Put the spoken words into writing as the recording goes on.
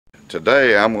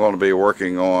Today I'm going to be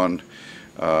working on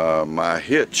my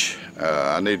hitch.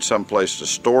 I need some place to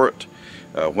store it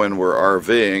when we're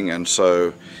RVing, and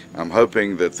so I'm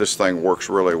hoping that this thing works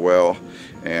really well,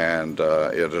 and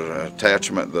it is an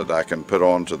attachment that I can put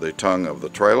onto the tongue of the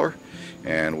trailer,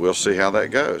 and we'll see how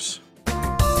that goes.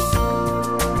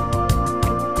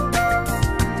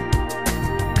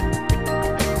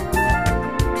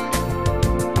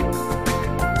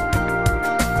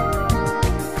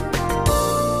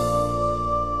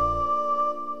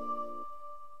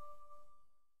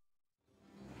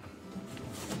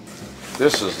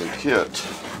 This is the kit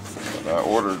that I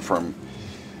ordered from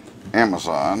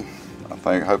Amazon.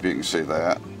 Hope you can see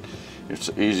that.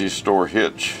 It's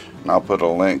EZStorHitch, and I'll put a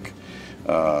link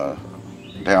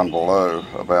down below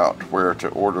about where to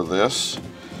order this.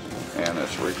 And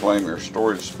it's Reclaim Your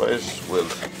Storage Space with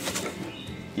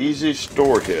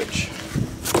EZStorHitch.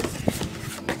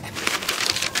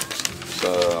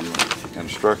 Some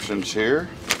instructions here.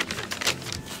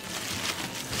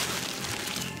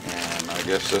 I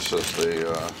guess this is the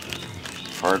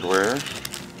hardware.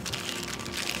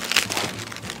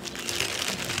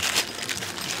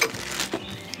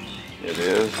 It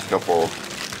is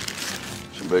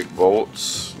some big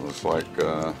bolts. Looks like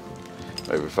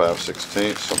maybe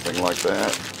 5/16, something like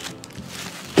that.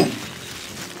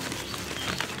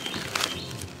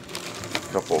 A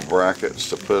couple of brackets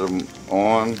to put them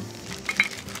on.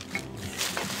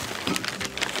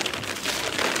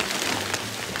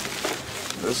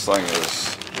 This thing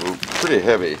is pretty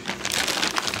heavy.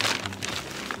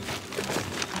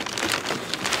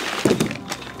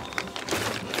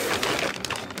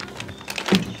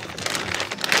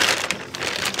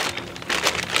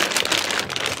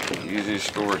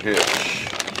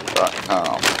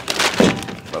 EZStorHitch.com.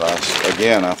 But I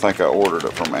think I ordered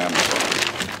it from Amazon.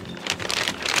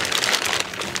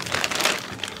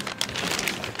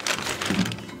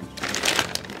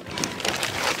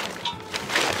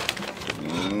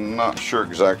 Not sure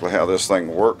exactly how this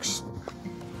thing works.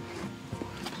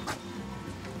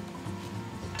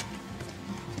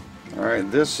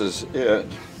 Alright, this is it.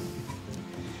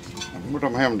 And what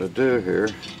I'm having to do here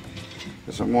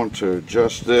is I'm going to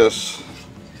adjust this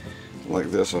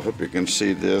like this. I hope you can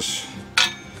see this.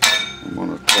 I'm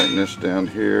going to tighten this down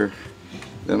here.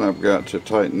 Then I've got to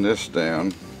tighten this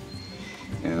down.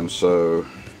 And so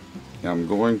I'm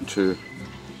going to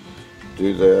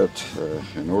do that.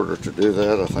 In order to do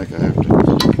that, I think I have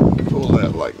to pull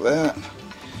that like that,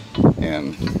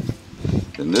 and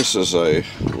then this is a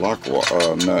lock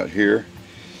nut here,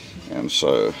 and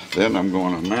so then I'm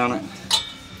going to mount it.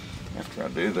 After I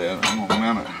do that, I'm going to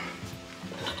mount it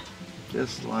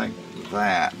just like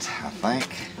that, I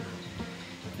think,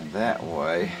 and that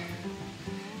way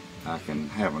I can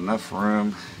have enough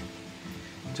room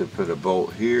to put a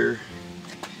bolt here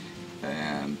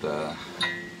and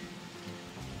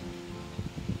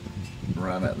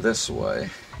run it this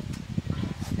way,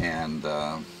 and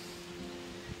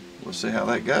we'll see how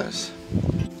that goes.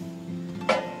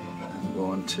 I'm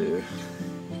going to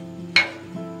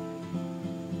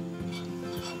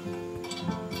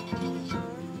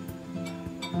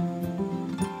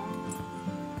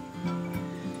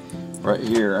right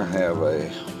here. I have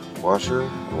a washer,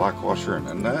 a lock washer, and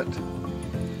a nut,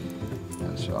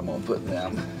 and so I'm going to put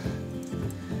them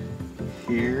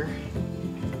here.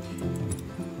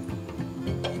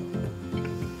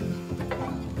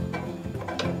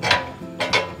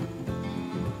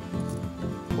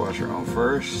 Washer on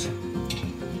first,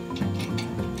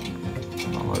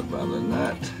 followed by the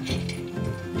nut.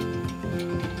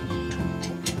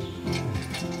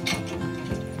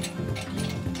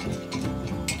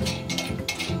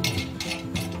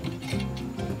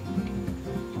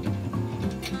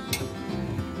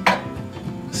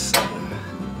 So, I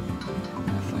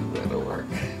think that'll work.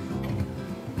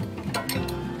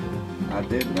 I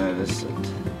did notice that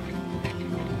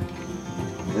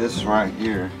this right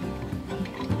here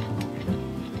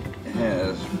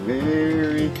has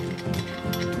very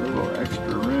little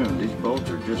extra room. These bolts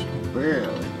are just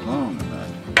barely long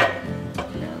enough,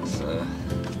 and so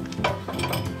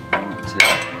I want to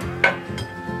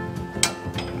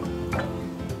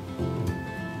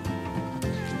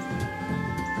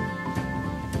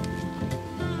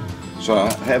so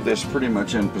I have this pretty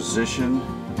much in position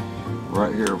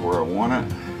right here where I want it,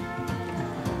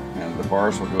 and the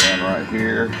bars will go in right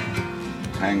here,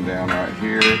 hang down right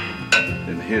here.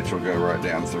 And the hitch will go right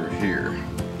down through here.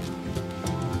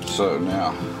 So now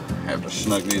I have to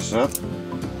snug these up,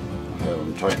 have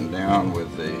them tightened down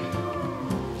with the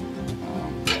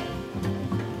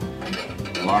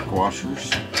lock washers.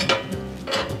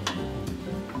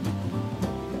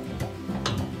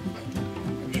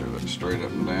 Make sure that's straight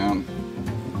up and down.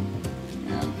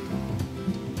 And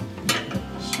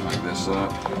smack this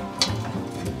up.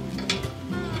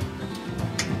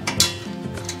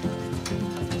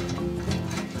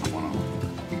 I want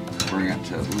to bring it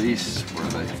to at least where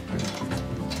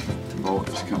the bolt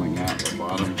is coming out the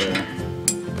bottom there.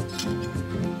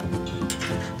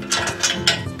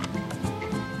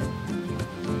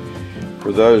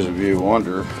 For those of you who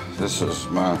wonder, this is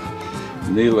my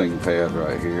kneeling pad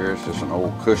right here. It's just an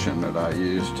old cushion that I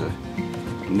use to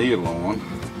kneel on.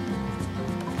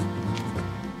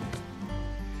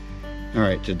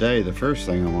 Alright, today the first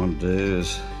thing I want to do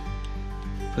is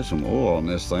put some oil on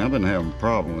this thing. I've been having a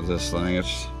problem with this thing.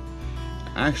 It's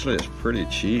pretty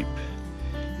cheap,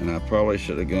 and I probably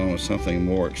should have gone with something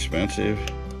more expensive,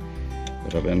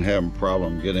 but I've been having a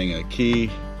problem getting a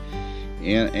key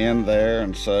in there,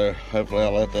 and so hopefully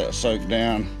I'll let that soak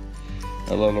down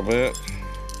a little bit.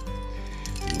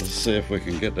 Let's see if we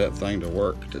can get that thing to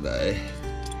work today.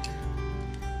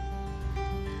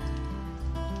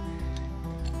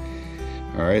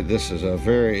 Alright, this is a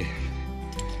very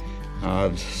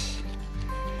odd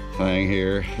thing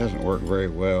here. It hasn't worked very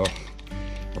well.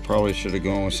 I probably should have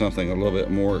gone with something a little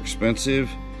bit more expensive,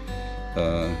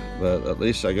 but at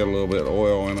least I got a little bit of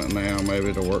oil in it now, maybe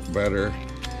it'll work better.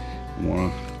 I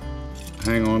want to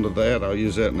hang on to that. I'll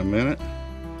use that in a minute.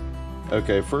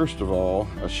 Okay, first of all,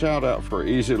 a shout out for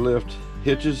Easy Lift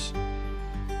hitches.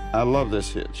 I love this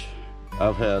hitch.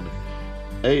 I've had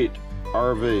 8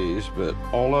 RVs, but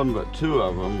all of them but 2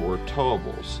 of them were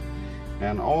towables,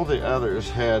 and all the others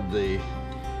had the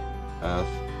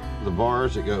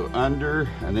bars that go under,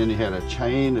 and then you had a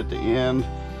chain at the end.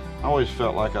 I always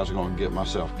felt like I was going to get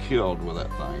myself killed with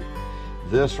that thing.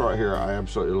 This right here, I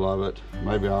absolutely love it.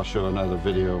 Maybe I'll show another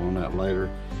video on that later.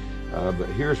 But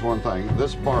here's one thing.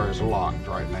 This bar is locked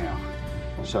right now.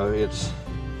 So it's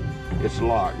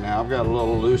locked. Now I've got a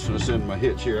little looseness in my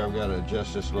hitch here. I've got to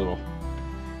adjust this little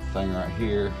thing right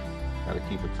here. Got to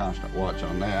keep a constant watch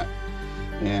on that.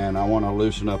 And I want to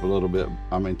loosen up a little bit.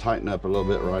 Tighten up a little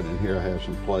bit right in here. I have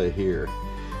some play here.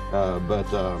 All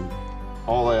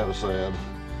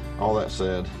that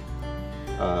said,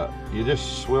 you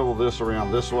just swivel this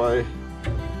around this way,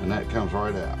 and that comes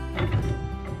right out.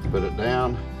 Put it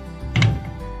down,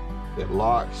 it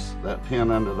locks. That pin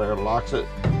under there locks it.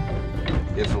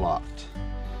 It's locked.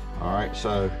 All right,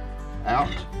 so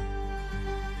out,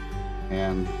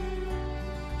 and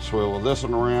swivel this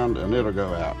one around, and it'll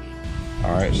go out.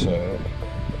 All right, so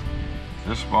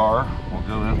this bar will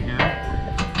go in here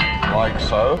like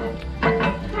so,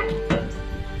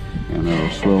 and it'll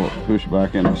swivel, push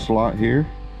back in the slot here.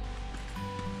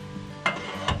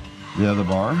 The other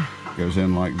bar goes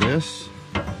in like this.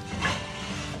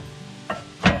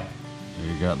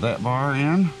 You got that bar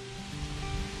in.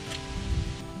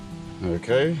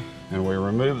 Okay, and we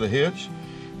remove the hitch.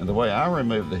 And the way I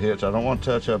remove the hitch, I don't want to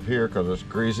touch up here because it's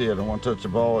greasy. I don't want to touch the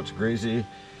ball, it's greasy.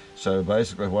 So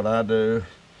basically what I do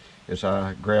is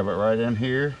I grab it right in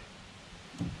here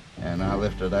and I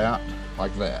lift it out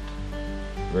like that.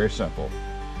 Very simple.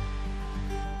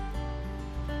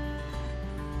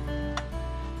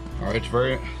 All right, it's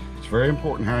very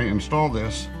important how you install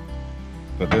this.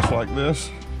 Put this like this,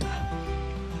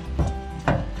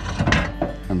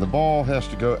 and the ball has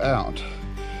to go out.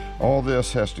 All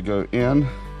this has to go in,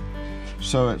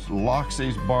 so it locks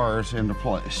these bars into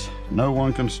place. No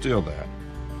one can steal that.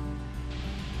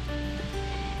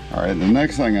 All right, the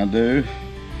next thing I do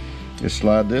is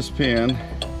slide this pin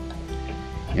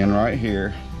in right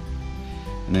here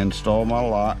and install my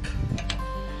lock,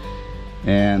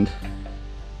 and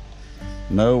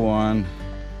no one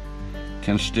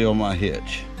can steal my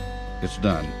hitch. It's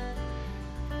done.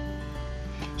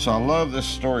 So I love this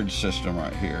storage system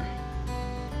right here.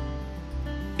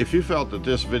 If you felt that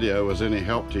this video was any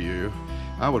help to you,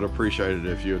 I would appreciate it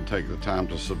if you would take the time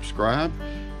to subscribe.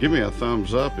 Give me a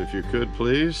thumbs up if you could,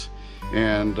 please.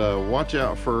 And watch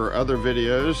out for other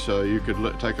videos. You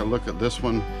could take a look at this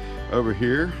one over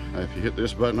here. If you hit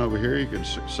this button over here, you can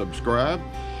subscribe.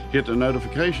 Hit the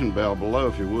notification bell below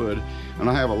if you would. And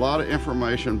I have a lot of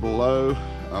information below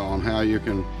on how you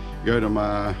can go to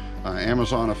my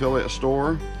Amazon affiliate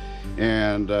store.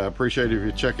 And appreciate it if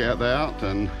you check that out.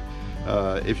 And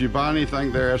if you buy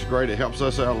anything there, that's great. It helps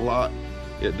us out a lot.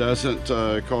 It doesn't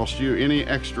cost you any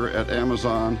extra at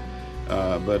Amazon,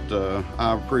 but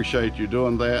I appreciate you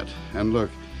doing that. And look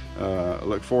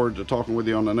forward to talking with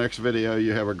you on the next video.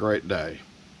 You have a great day.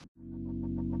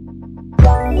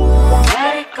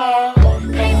 Let it go,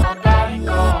 make my body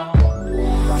go,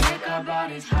 take our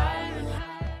bodies higher and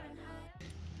higher.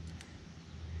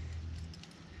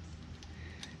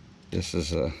 This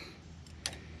is a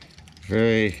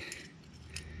very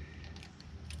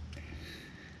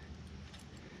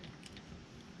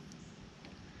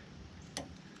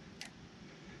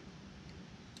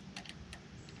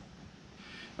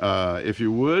If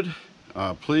you would,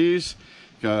 please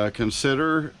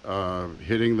consider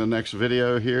hitting the next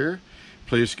video here.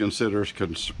 Please consider